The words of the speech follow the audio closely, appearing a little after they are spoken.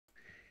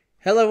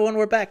Hello everyone,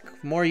 we're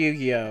back. More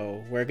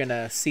Yu-Gi-Oh! We're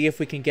gonna see if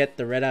we can get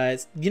the red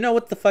eyes. You know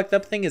what the fucked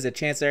up thing is? A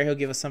chance there he'll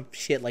give us some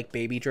shit like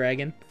Baby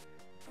Dragon.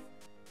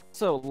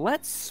 So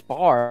let's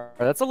spar.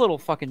 That's a little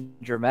fucking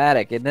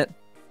dramatic, isn't it?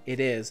 It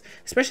is.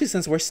 Especially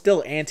since we're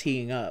still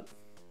anteing up.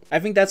 I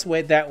think that's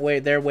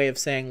their way of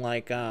saying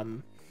like,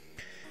 you're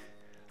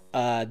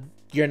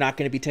not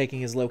gonna be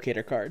taking his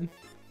locator card.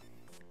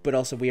 But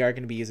also we are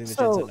gonna be using the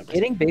Gen Z numbers.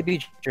 Getting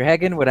Baby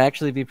Dragon would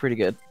actually be pretty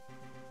good.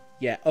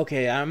 Yeah,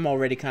 okay, I'm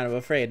already kind of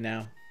afraid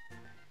now.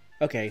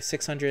 Okay,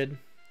 600.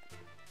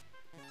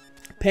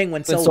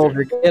 Penguin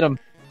Soldier. Get him.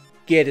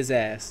 Get his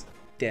ass.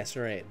 That's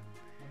right.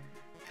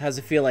 How's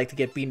it feel like to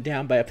get beaten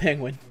down by a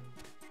penguin?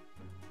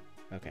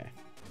 Okay.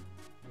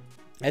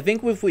 I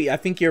think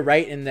you're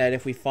right in that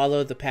if we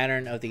follow the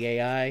pattern of the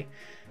AI,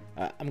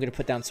 I'm gonna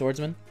put down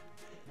Swordsman.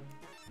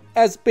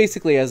 It's the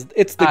That is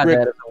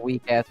a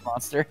weak ass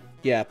monster.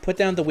 Yeah, put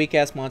down the weak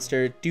ass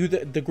monster. Do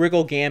the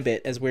Griggle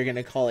Gambit, as we're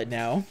gonna call it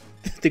now.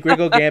 The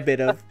Griggle Gambit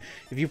of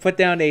if you put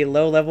down a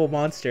low level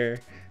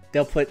monster,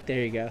 they'll put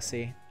there you go.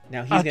 See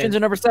now he's gonna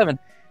number 7.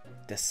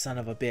 The son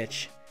of a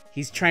bitch.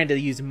 He's trying to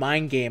use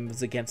mind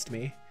games against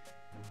me,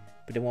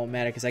 but it won't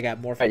matter because I got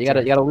more. Right, you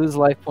gotta lose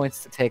life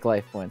points to take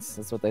life points.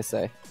 That's what they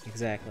say.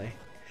 Exactly.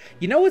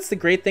 You know what's the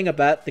great thing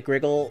about the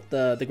Griggle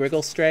the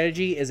Griggle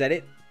strategy is that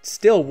it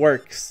still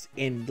works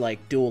in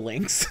like Duel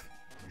Links.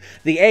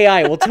 The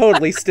AI will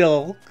totally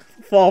still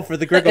fall for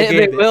the Griggle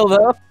Gambit. They will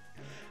though.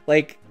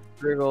 Like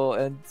Griggle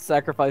and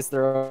sacrifice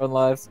their own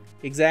lives.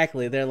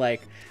 Exactly. They're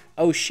like,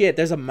 oh shit,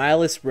 there's a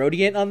Milus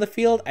Rodiant on the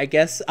field. I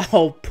guess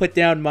I'll put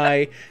down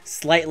my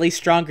slightly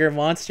stronger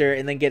monster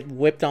and then get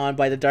whipped on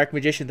by the Dark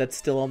Magician that's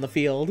still on the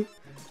field.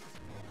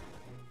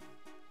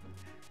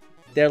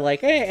 They're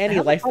like, hey, any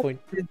life point.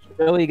 Did you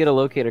really get a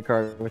locator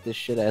card with this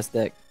shit ass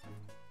deck?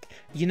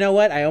 You know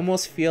what? I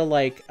almost feel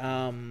like,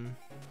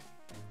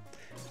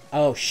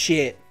 oh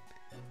shit,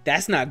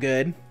 that's not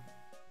good.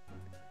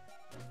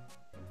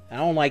 I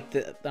don't like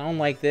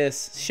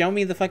this. Show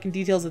me the fucking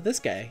details of this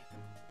guy.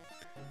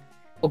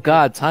 Oh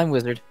god, Time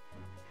Wizard.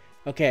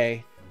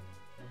 Okay.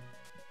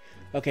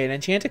 Okay, an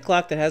enchanted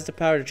clock that has the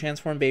power to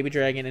transform Baby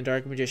Dragon and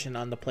Dark Magician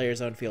on the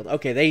player's own field.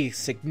 Okay, they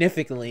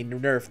significantly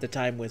nerfed the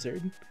Time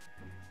Wizard.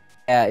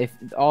 Yeah, if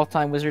all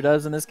Time Wizard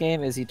does in this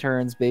game is he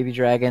turns Baby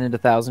Dragon into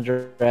Thousand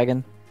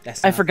Dragon.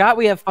 I forgot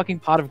we have fucking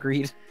Pot of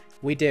Greed.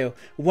 We do.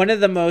 One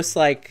of the most,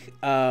 like,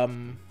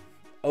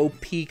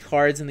 OP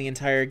cards in the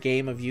entire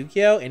game of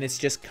Yu-Gi-Oh! And it's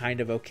just kind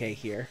of okay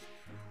here.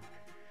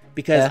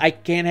 Because I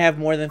can't have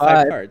more than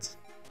 5 cards.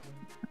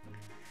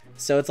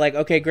 So it's like,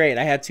 okay, great,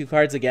 I have 2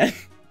 cards again.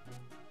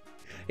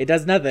 It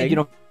does nothing. And you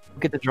don't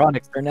get to draw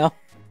next turn now.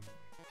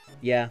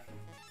 Yeah.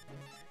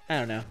 I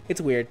don't know. It's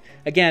weird.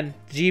 Again,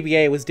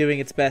 GBA was doing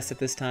its best at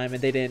this time,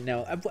 and they didn't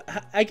know.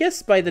 I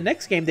guess by the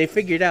next game, they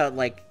figured out,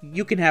 like,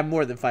 you can have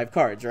more than 5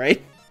 cards,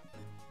 right?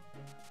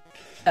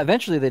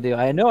 Eventually they do.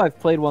 I know I've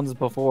played ones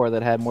before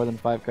that had more than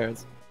 5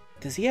 cards.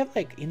 Does he have,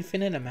 like,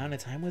 infinite amount of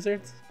Time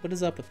Wizards? What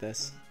is up with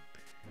this?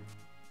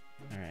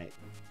 Alright.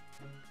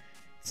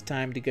 It's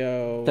time to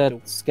go...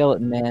 That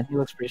skeleton man, he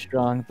looks pretty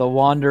strong. The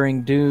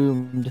Wandering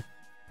Doomed.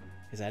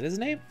 Is that his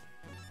name?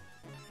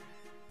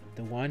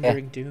 The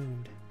Wandering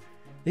Doomed.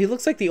 He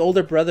looks like the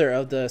older brother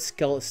of the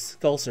Skull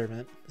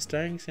Servant. The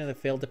starting son that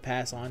failed to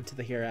pass on to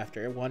the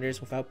hereafter. It wanders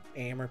without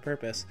aim or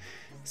purpose.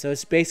 So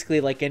it's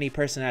basically like any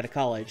person out of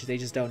college. They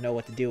just don't know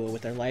what to do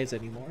with their lives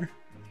anymore.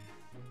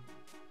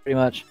 Pretty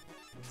much.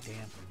 Damn.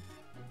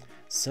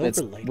 So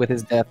relatable. With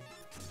his death.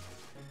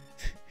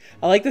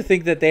 I like to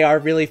think that they are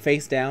really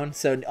face down.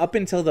 So up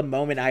until the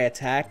moment I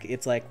attack,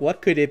 it's like,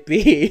 what could it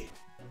be?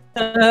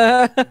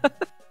 Monster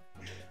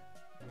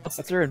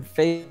in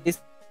face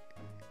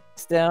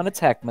down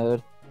attack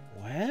mode.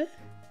 What?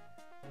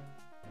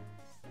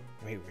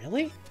 Wait,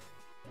 really?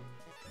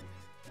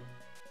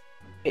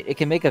 It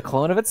can make a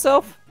clone of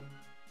itself?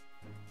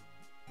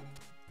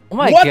 Oh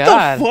my What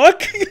god. the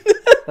fuck?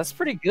 That's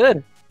pretty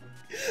good.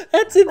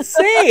 That's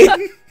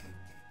insane!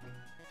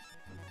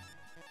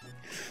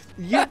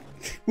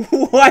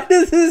 Why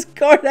does this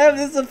card have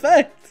this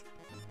effect?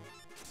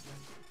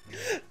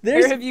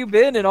 Where have you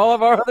been in all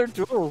of our other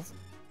tools?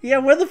 Yeah,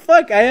 where the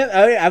fuck? I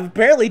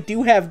apparently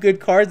do have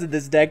good cards in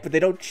this deck, but they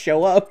don't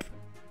show up.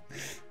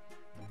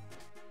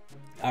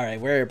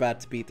 Alright, we're about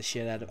to beat the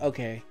shit out of...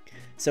 Okay.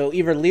 So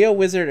either Leo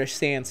Wizard or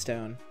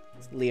Sandstone.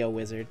 Leo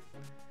Wizard.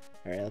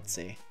 Alright, let's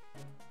see.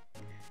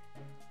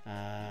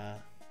 I'm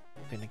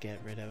gonna get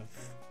rid of...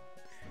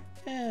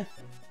 yeah,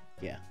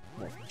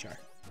 Morphin Char.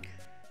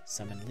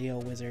 Summon Leo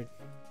Wizard.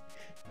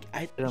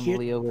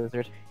 Leo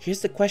Wizard.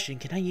 Here's the question.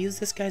 Can I use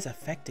this guy's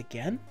effect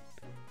again?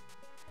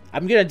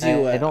 I'm gonna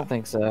do... I don't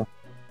think so.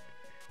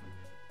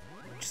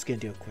 Just gonna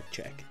do a quick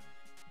check.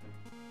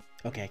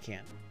 Okay, I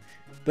can't.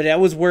 But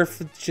that was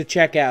worth to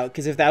check out,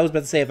 because if I was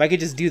about to say, if I could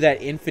just do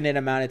that infinite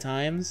amount of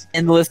times...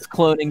 Endless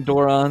cloning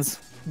Dorons.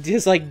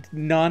 Just like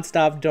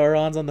non-stop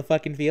Dorons on the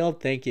fucking field?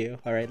 Thank you.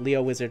 Alright,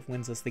 Leo Wizard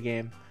wins us the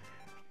game.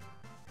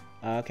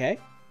 Okay.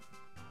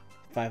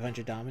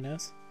 500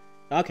 dominoes.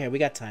 Okay, we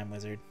got Time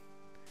Wizard.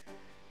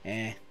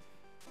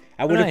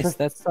 I would have. Nice.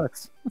 That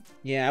sucks.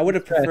 Yeah, I would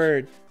have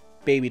preferred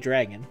Baby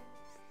Dragon.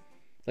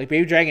 Like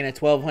Baby Dragon at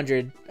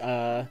 1200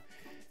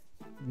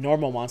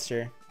 normal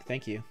monster.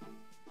 Thank you.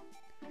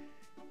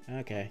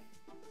 Okay.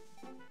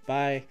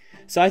 Bye.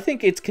 So I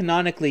think it's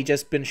canonically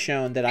just been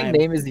shown that My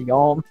name is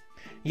Yalm.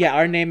 Yeah,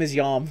 our name is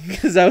Yalm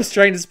because I was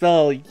trying to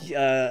spell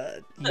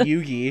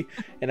Yugi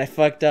and I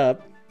fucked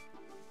up.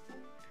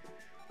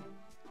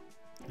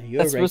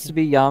 That's supposed to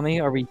be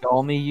Yami. Are we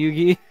Yalmi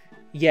Yugi?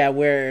 Yeah,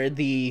 we're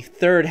the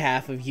third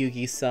half of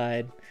Yugi's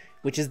side,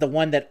 which is the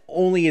one that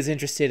only is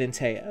interested in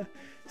Taya.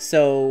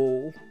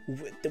 So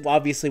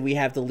obviously we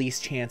have the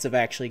least chance of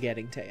actually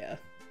getting Taya.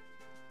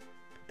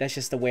 That's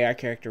just the way our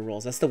character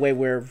rolls. That's the way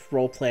we're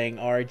role-playing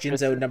our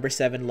Jinzo number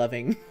 7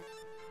 loving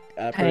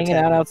hanging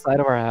out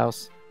outside of our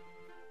house.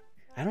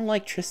 I don't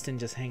like Tristan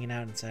just hanging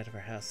out inside of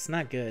our house. It's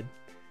not good.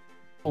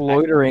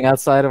 Loitering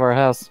outside of our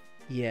house.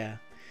 Yeah.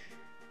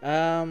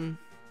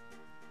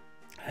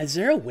 Is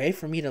there a way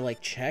for me to like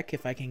check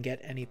if I can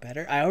get any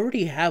better? I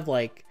already have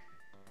like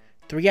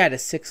 3 out of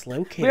 6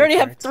 locator. We already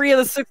cards. have 3 of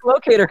the 6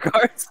 locator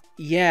cards.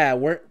 Yeah,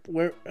 we're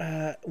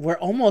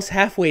almost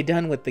halfway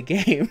done with the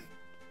game.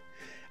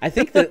 I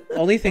think the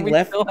only thing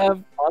left. We still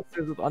have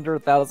monsters with under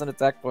 1,000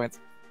 attack points.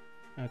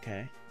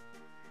 Okay,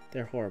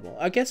 they're horrible.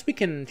 I guess we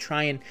can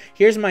try and.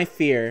 Here's my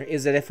fear: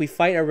 is that if we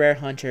fight a rare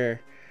hunter,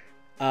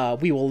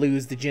 we will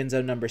lose the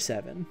Jinzo number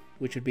 7,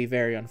 which would be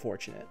very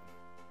unfortunate.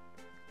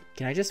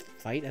 Can I just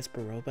fight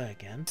Esperoba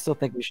again? I still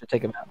think we should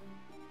take him out.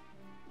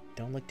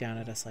 Don't look down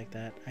at us like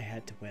that. I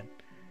had to win.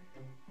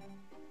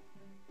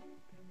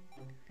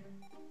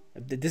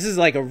 This is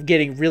like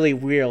getting really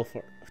real.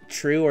 For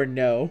true or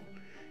no?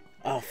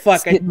 Oh fuck!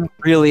 It's getting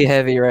really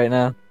heavy right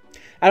now.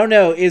 I don't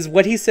know. Is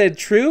what he said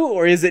true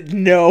or is it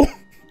no?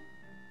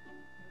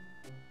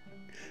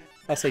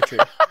 I'll say true.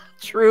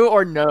 True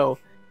or no?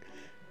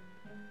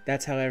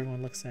 That's how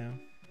everyone looks now.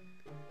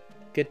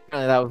 Good.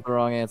 That was the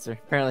wrong answer.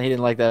 Apparently he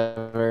didn't like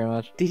that very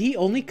much. Did he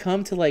only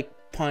come to like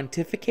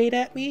pontificate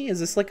at me?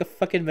 Is this like a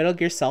fucking Metal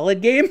Gear Solid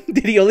game?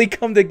 Did he only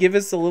come to give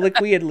a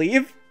soliloquy and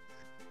leave?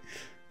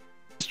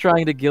 Just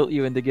trying to guilt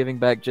you into giving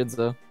back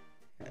Jinzo.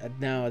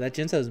 No, that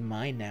Jinzo's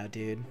mine now,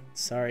 dude.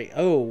 Sorry.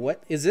 Oh,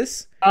 what is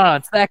this? Ah,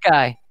 it's that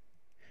guy.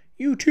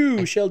 You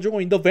too shall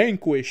join the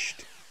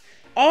vanquished.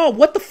 Oh,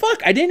 what the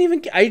fuck?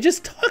 I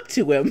just talked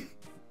to him.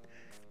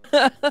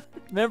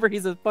 Remember,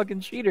 he's a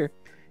fucking cheater.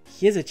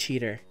 He is a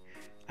cheater.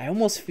 I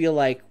almost feel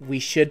like we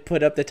should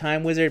put up the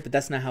Time Wizard, but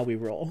that's not how we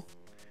roll.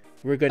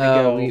 We're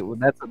gonna go.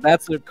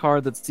 That's a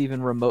card that's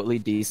even remotely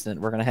decent.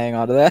 We're gonna hang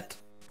on to that.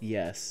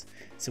 Yes.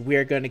 So we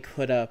are going to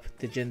put up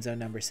the Jinzo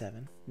number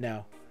 7.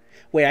 No.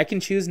 Wait, I can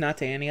choose not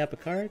to ante up a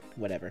card?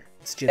 Whatever.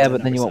 It's Jinzo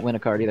but then you won't win a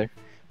card either.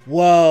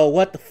 Whoa,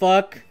 what the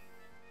fuck?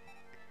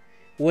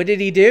 What did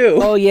he do?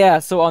 Oh yeah,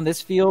 so on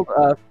this field,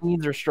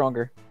 Fiends are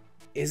stronger.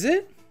 Is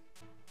it?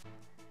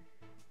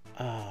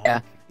 Oh. Yeah.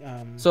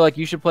 So like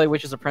you should play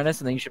Witch's Apprentice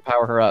and then you should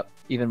power her up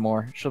even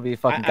more. She'll be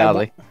fucking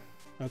godly.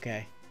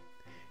 Okay.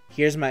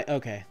 Here's my...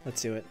 Okay,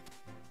 let's do it.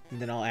 And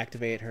then I'll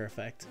activate her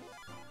effect.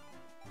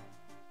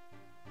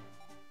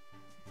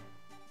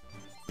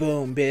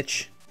 Boom,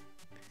 bitch.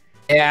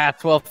 Yeah,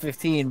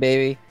 12-15,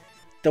 baby.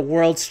 The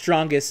world's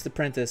strongest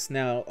apprentice.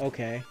 No,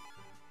 okay.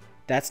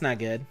 That's not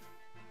good.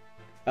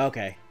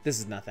 Okay, this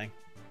is nothing.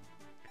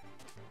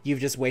 You've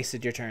just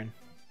wasted your turn.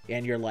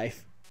 And your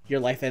life. Your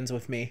life ends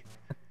with me.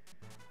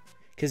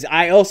 Because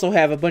I also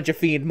have a bunch of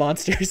fiend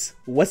monsters.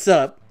 What's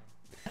up?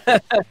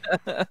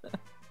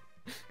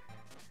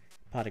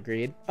 Pot of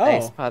Greed. Oh.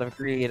 Nice, Pot of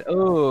Greed.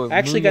 Oh, I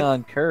actually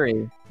got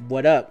Curry.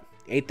 What up?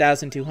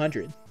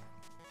 8,200.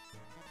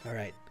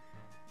 Alright.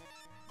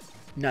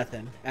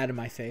 Nothing. Out of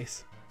my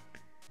face.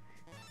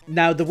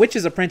 Now, the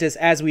Witch's Apprentice,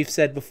 as we've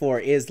said before,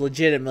 is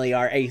legitimately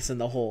our ace in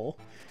the hole.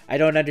 I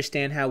don't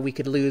understand how we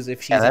could lose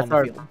if she's on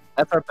the field.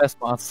 That's our best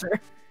monster.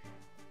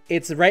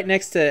 It's right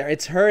next to...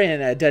 It's her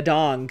and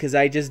Dadong, because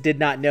I just did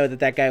not know that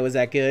that guy was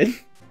that good.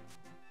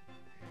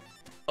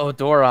 Oh,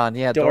 Doron.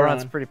 Yeah,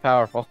 Doron's pretty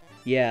powerful.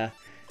 Yeah.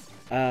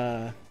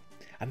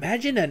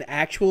 Imagine an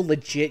actual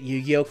legit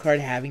Yu-Gi-Oh card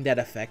having that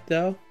effect,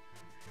 though.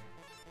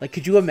 Like,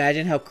 could you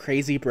imagine how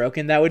crazy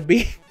broken that would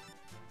be?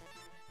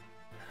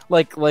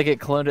 Like it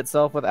cloned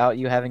itself without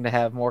you having to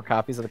have more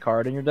copies of the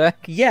card in your deck?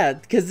 Yeah,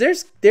 because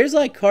there's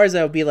like cards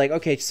that would be like,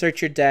 okay,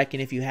 search your deck,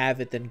 and if you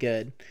have it, then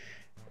good.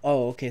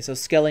 Oh, okay, so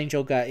Skull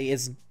Angel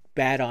is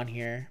bad on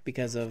here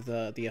because of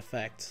the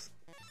effect.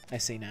 I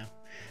see now.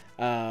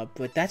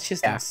 But that's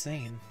just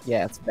insane.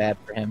 Yeah, it's bad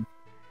for him.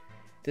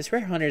 This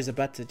Rare Hunter is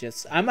about to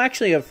just... I'm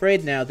actually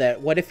afraid now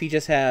that what if he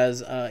just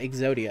has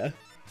Exodia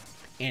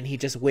and he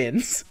just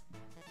wins?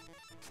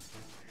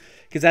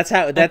 Because that's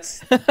how...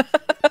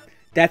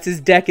 That's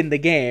his deck in the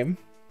game.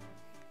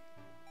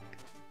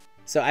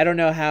 So I don't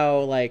know how,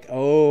 like...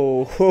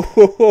 Oh,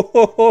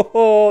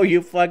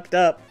 you fucked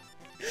up.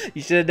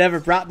 You should have never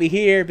brought me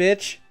here,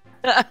 bitch.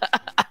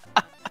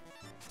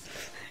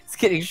 He's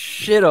getting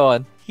shit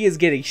on. He is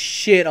getting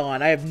shit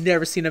on. I have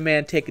never seen a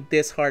man take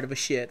this hard of a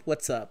shit.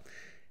 What's up?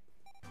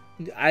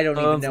 I don't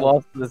even know.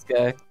 Lost to this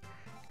guy.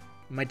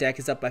 My deck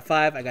is up by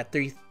 5. I got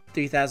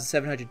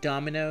 3,700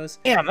 dominoes.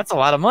 Damn, that's a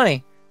lot of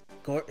money.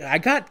 I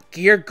got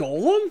Gear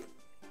Golem?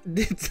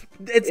 It's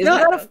Isn't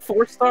not that a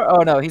 4-star?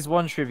 Oh no, he's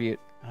 1 tribute.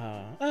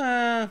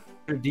 Oh,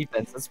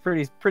 Defense. That's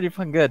pretty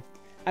fucking good.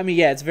 I mean,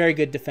 yeah, it's very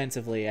good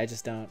defensively. I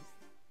just don't.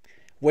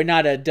 We're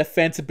not a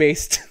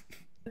defense-based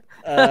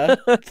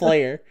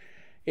player.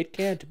 It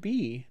can't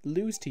be.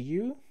 Lose to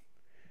you?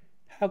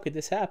 How could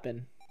this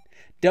happen?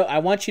 I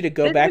want you to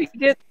go back.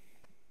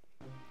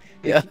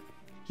 Yeah.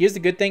 Here's the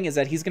good thing is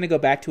that he's gonna go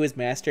back to his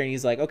master and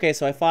he's like, okay,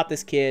 so I fought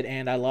this kid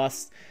and I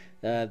lost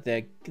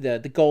the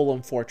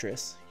golem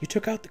fortress. You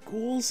took out the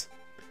ghouls?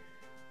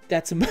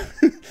 That's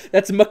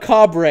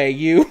macabre.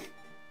 You.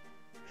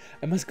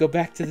 I must go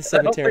back to the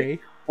cemetery.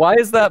 Why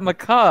is that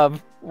macabre?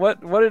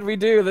 What did we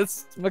do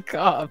that's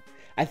macabre?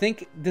 I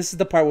think this is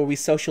the part where we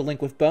social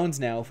link with Bones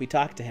now if we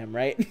talk to him,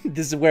 right?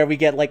 This is where we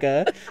get like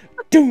a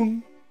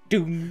doom,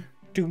 doom,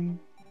 doom.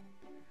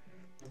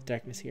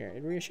 Darkness here.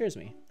 It reassures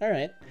me. All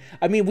right.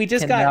 I mean, we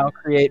just got now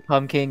create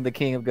Pumpkin, the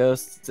King of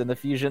Ghosts, in the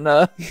fusion.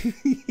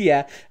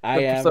 Yeah,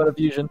 Persona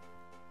fusion.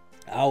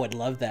 I would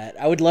love that.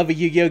 I would love a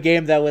Yu-Gi-Oh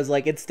game that was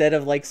like instead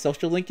of like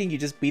social linking, you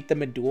just beat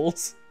them in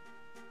duels.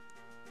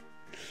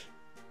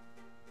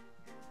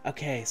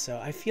 Okay, so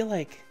I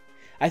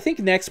think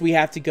next we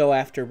have to go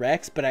after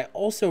Rex, but I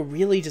also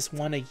really just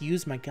want to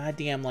use my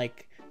goddamn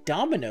like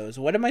dominoes.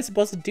 What am I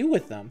supposed to do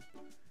with them?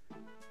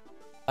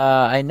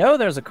 I know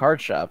there's a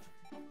card shop.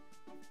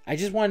 I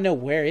just want to know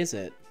where is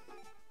it.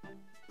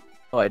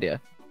 No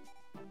idea.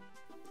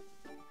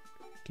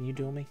 Can you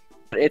duel me?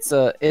 It's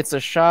a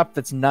shop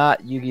that's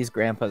not Yugi's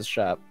grandpa's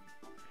shop,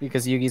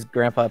 because Yugi's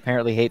grandpa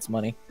apparently hates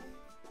money.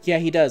 Yeah,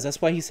 he does.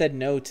 That's why he said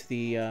no to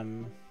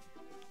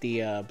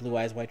the Blue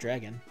Eyes White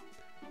Dragon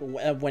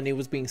when it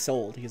was being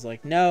sold. He's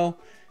like, no,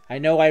 I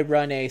know I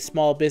run a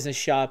small business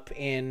shop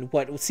in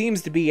what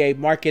seems to be a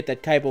market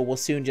that Kaiba will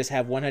soon just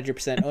have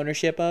 100%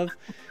 ownership of.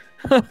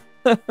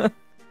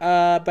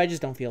 But I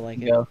just don't feel like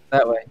it. Go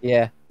that way,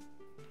 yeah.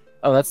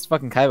 Oh, that's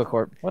fucking Kaiba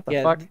Corp. What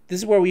the fuck? This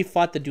is where we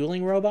fought the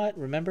dueling robot,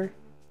 remember?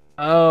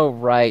 Oh,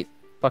 right.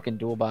 Fucking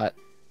dual bot.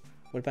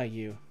 What about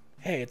you?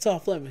 Hey, it's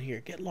off limit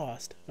here. Get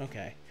lost.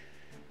 Okay.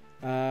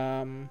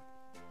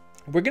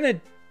 We're gonna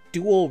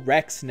duel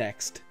Rex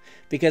next.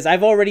 Because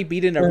I've already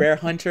beaten a Rare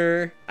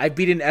Hunter. I've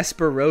beaten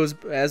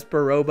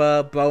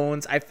Esperoba,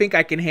 Bones. I think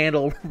I can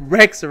handle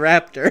Rex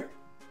Raptor.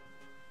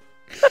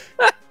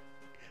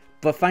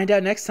 But find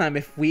out next time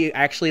if we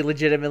actually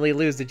legitimately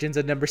lose the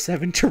Jinza number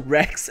 7 to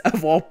Rex,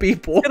 of all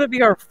people. It's gonna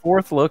be our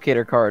 4th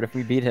locator card if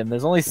we beat him.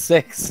 There's only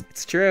 6.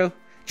 It's true.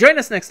 Join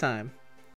us next time.